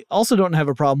I also don't have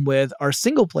a problem with are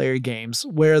single-player games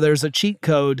where there's a cheat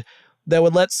code that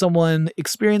would let someone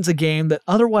experience a game that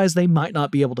otherwise they might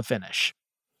not be able to finish.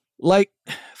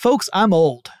 Folks, I'm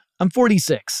old. I'm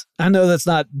 46. I know that's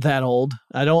not that old.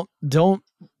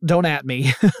 Don't at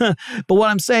me. But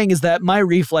what I'm saying is that my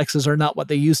reflexes are not what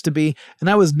they used to be, and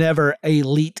I was never an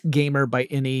elite gamer by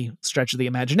any stretch of the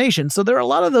imagination. So there are a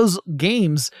lot of those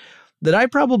games that I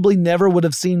probably never would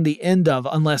have seen the end of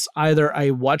unless either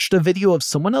I watched a video of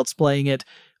someone else playing it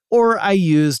or I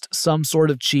used some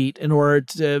sort of cheat in order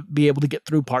to be able to get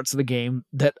through parts of the game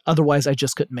that otherwise I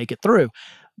just couldn't make it through.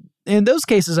 In those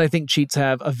cases, I think cheats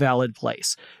have a valid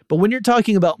place. But when you're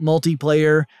talking about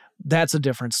multiplayer, that's a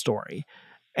different story.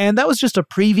 And that was just a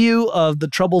preview of the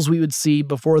troubles we would see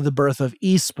before the birth of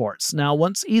esports. Now,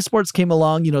 once esports came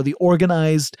along, the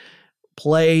organized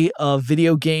play of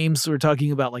video games, we're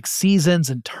talking about like seasons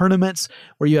and tournaments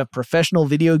where you have professional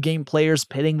video game players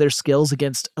pitting their skills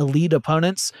against elite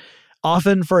opponents,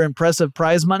 often for impressive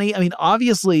prize money. I mean,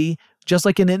 obviously, just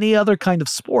like in any other kind of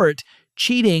sport,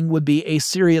 cheating would be a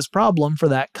serious problem for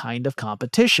that kind of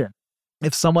competition.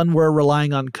 If someone were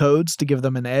relying on codes to give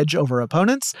them an edge over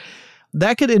opponents,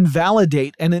 that could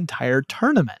invalidate an entire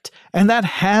tournament. And that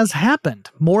has happened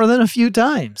more than a few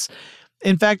times.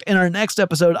 In fact, in our next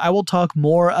episode, I will talk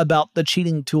more about the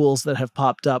cheating tools that have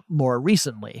popped up more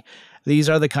recently. These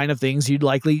are the kind of things you'd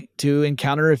likely to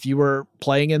encounter if you were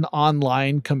playing in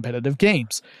online competitive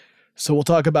games. So we'll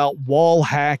talk about wall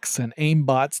hacks and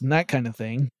aimbots and that kind of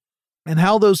thing, and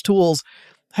how those tools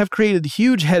have created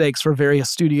huge headaches for various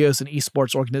studios and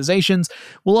esports organizations.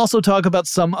 We'll also talk about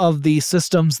some of the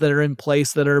systems that are in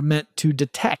place that are meant to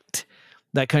detect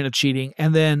that kind of cheating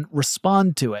and then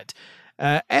respond to it.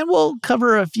 And we'll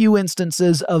cover a few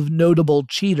instances of notable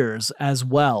cheaters as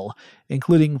well,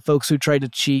 including folks who tried to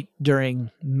cheat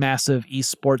during massive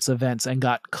esports events and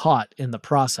got caught in the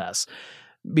process.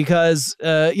 Because,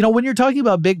 when you're talking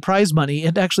about big prize money,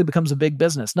 it actually becomes a big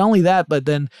business. Not only that, but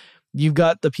then you've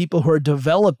got the people who are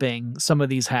developing some of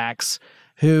these hacks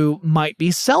who might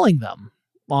be selling them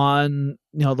on,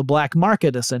 the black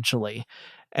market, essentially.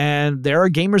 And there are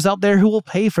gamers out there who will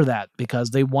pay for that because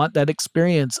they want that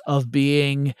experience of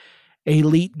being an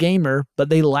elite gamer, but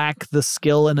they lack the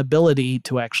skill and ability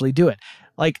to actually do it.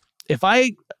 Like, if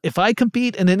I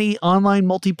compete in any online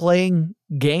multiplayer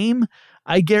game,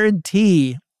 I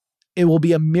guarantee it will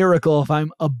be a miracle if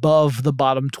I'm above the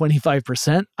bottom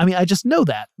 25%. I mean, I just know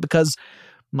that because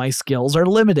my skills are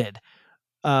limited.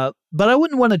 But I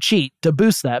wouldn't want to cheat to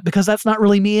boost that because that's not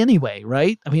really me anyway,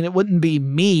 right? I mean, it wouldn't be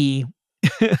me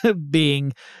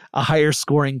being a higher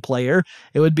scoring player.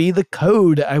 It would be the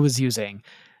code I was using.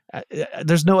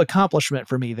 There's no accomplishment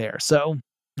for me there. So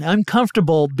I'm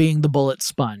comfortable being the bullet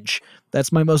sponge.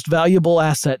 That's my most valuable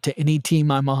asset to any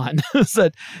team I'm on. So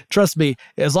trust me,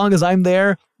 as long as I'm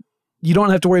there, you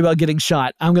don't have to worry about getting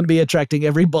shot. I'm going to be attracting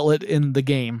every bullet in the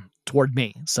game toward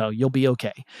me, so you'll be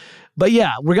okay. But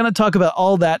yeah, we're going to talk about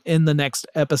all that in the next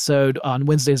episode, on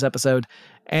Wednesday's episode,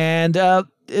 and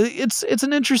it's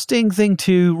an interesting thing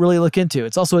to really look into.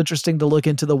 It's also interesting to look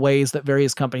into the ways that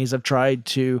various companies have tried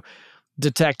to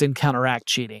detect and counteract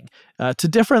cheating to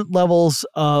different levels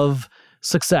of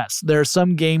success. There are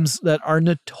some games that are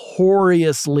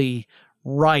notoriously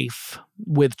rife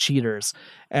with cheaters,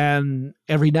 and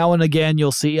every now and again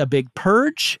you'll see a big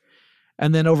purge,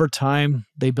 and then over time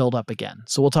they build up again.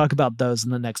 So we'll talk about those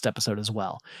in the next episode as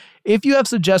well. If you have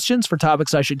suggestions for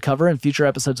topics I should cover in future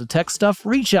episodes of Tech Stuff,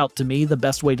 reach out to me. The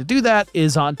best way to do that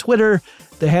is on Twitter.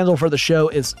 The handle for the show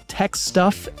is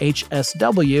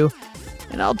TechStuffHSW,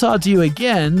 and I'll talk to you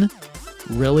again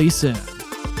really soon.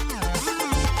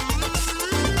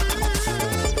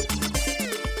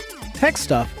 Tech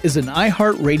Stuff is an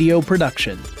iHeartRadio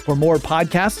production. For more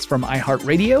podcasts from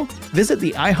iHeartRadio, visit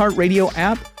the iHeartRadio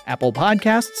app, Apple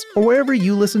Podcasts, or wherever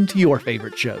you listen to your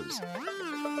favorite shows.